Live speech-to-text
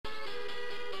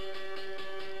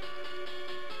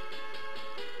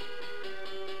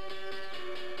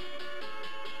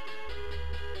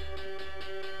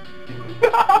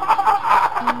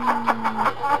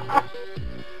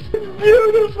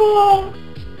Beautiful!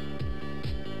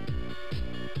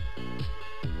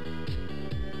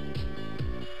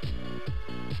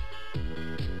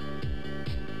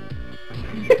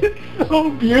 It's so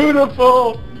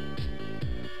beautiful!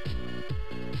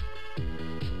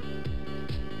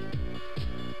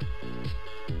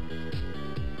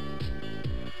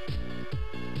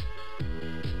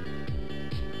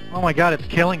 Oh my god, it's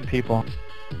killing people.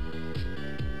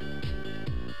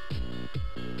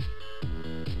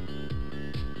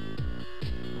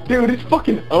 Dude, it's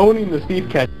fucking owning the thief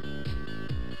catch.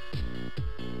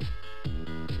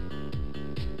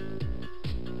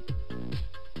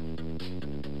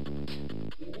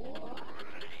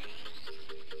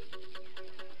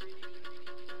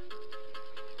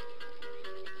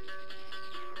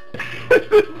 This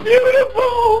is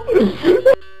beautiful!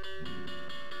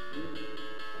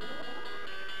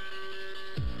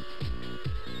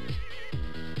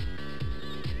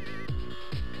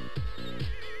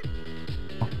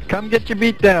 Come get your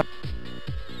beat down.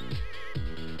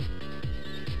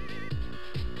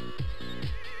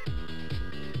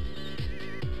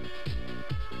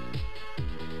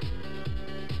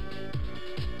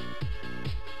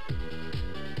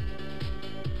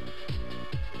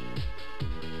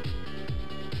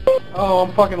 Oh,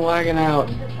 I'm fucking lagging out.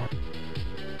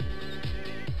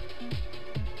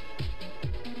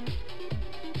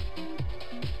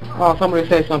 Oh, somebody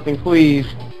say something, please.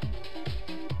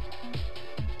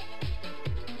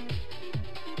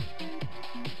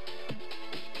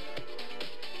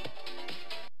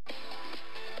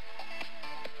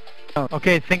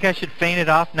 Okay, think I should feint it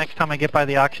off next time I get by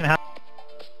the auction house?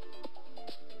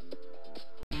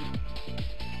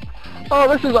 Oh,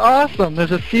 this is awesome!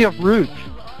 There's a sea of roots.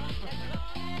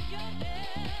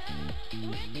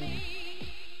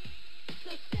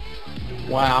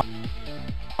 Wow.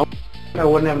 I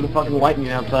wouldn't have the fucking lightning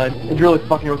outside. It's really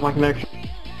fucking with my connection.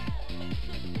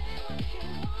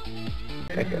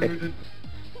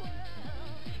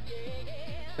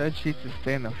 That sheets is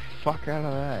staying the fuck out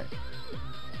of that.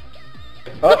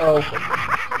 Uh-oh.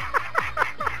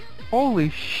 Holy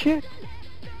shit!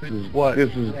 What?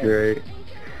 This is great.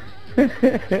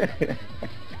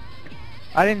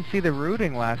 I didn't see the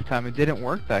rooting last time. It didn't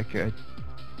work that good.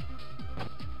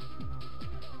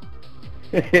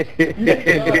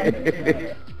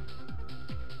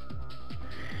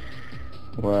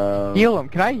 Wow. Heal him.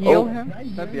 Can I heal him?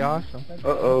 That'd be awesome.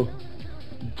 Uh-oh.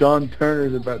 John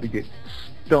Turner's about to get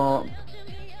stomped.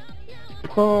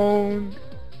 Pwned.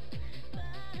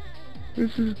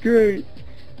 This is great.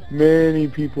 Many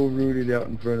people rooted out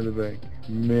in front of the bank.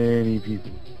 Many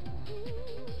people.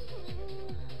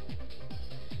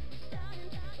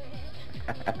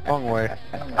 Wrong way.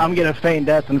 I'm gonna feign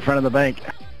death in front of the bank.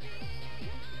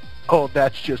 Oh,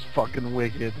 that's just fucking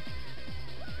wicked.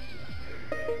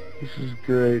 This is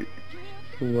great.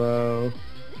 Wow.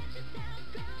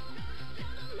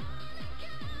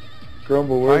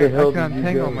 Grumble, where the hell I can did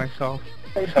you untangle go? myself.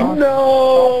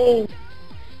 No!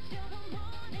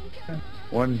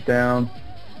 One's down.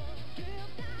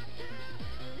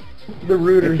 The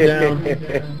rooter's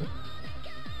down.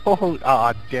 Oh,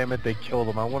 ah, damn it, they killed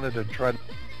him. I wanted to try to...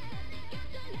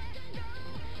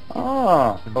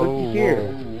 Ah, Oh, looky here.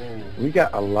 whoa, whoa. We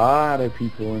got a lot of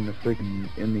people in the freaking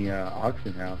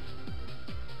auction house.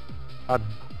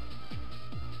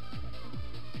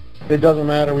 It doesn't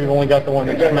matter, we've only got the one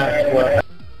that smashed left.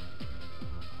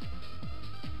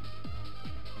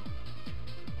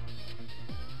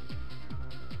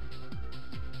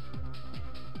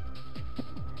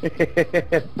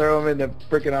 Throw him in the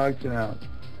freaking auction house.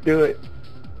 Do it.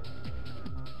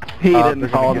 He didn't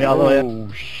follow me all the way up.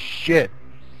 Oh, shit.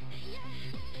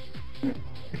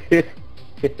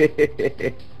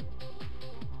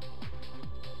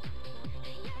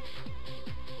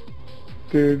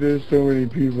 Dude, there's so many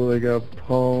people that got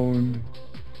pwned.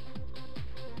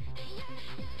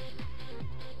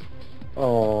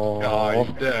 Oh. Oh,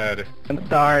 he's dead. I'm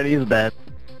sorry, he's dead.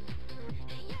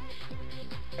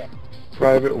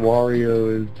 Private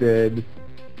Wario is dead.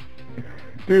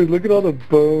 Dude, look at all the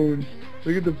bones.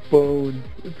 Look at the bones.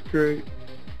 It's great.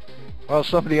 Well,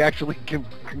 somebody actually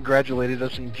congratulated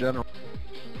us in general.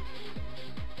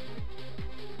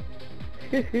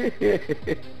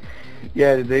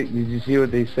 Yeah, did you see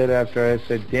what they said after I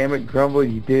said, "Damn it, Grumble,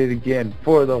 you did it again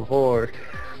for the Horde"?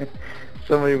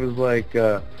 Somebody was like,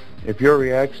 if your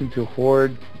reaction to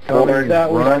Horde coming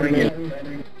is running,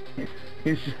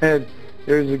 he said,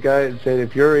 there's a guy that said,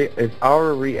 if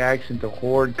our reaction to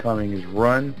Horde coming is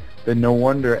run, then no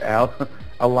wonder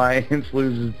Alliance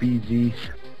loses BGs.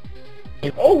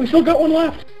 Oh, we still got one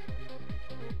left.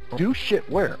 Do shit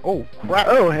where? Oh, Right.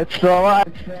 Oh, it's still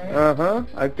alive. Uh-huh.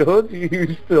 I told you he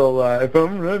was still alive.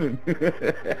 I'm running.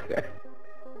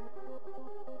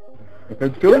 I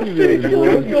told you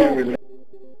that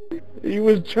he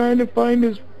was trying to find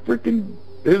his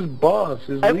boss,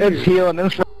 his leader. It's healing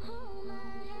himself.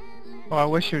 Oh, I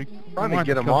wish you'd... Trying to come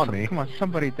get him kill on some- me. Come on,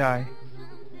 somebody die.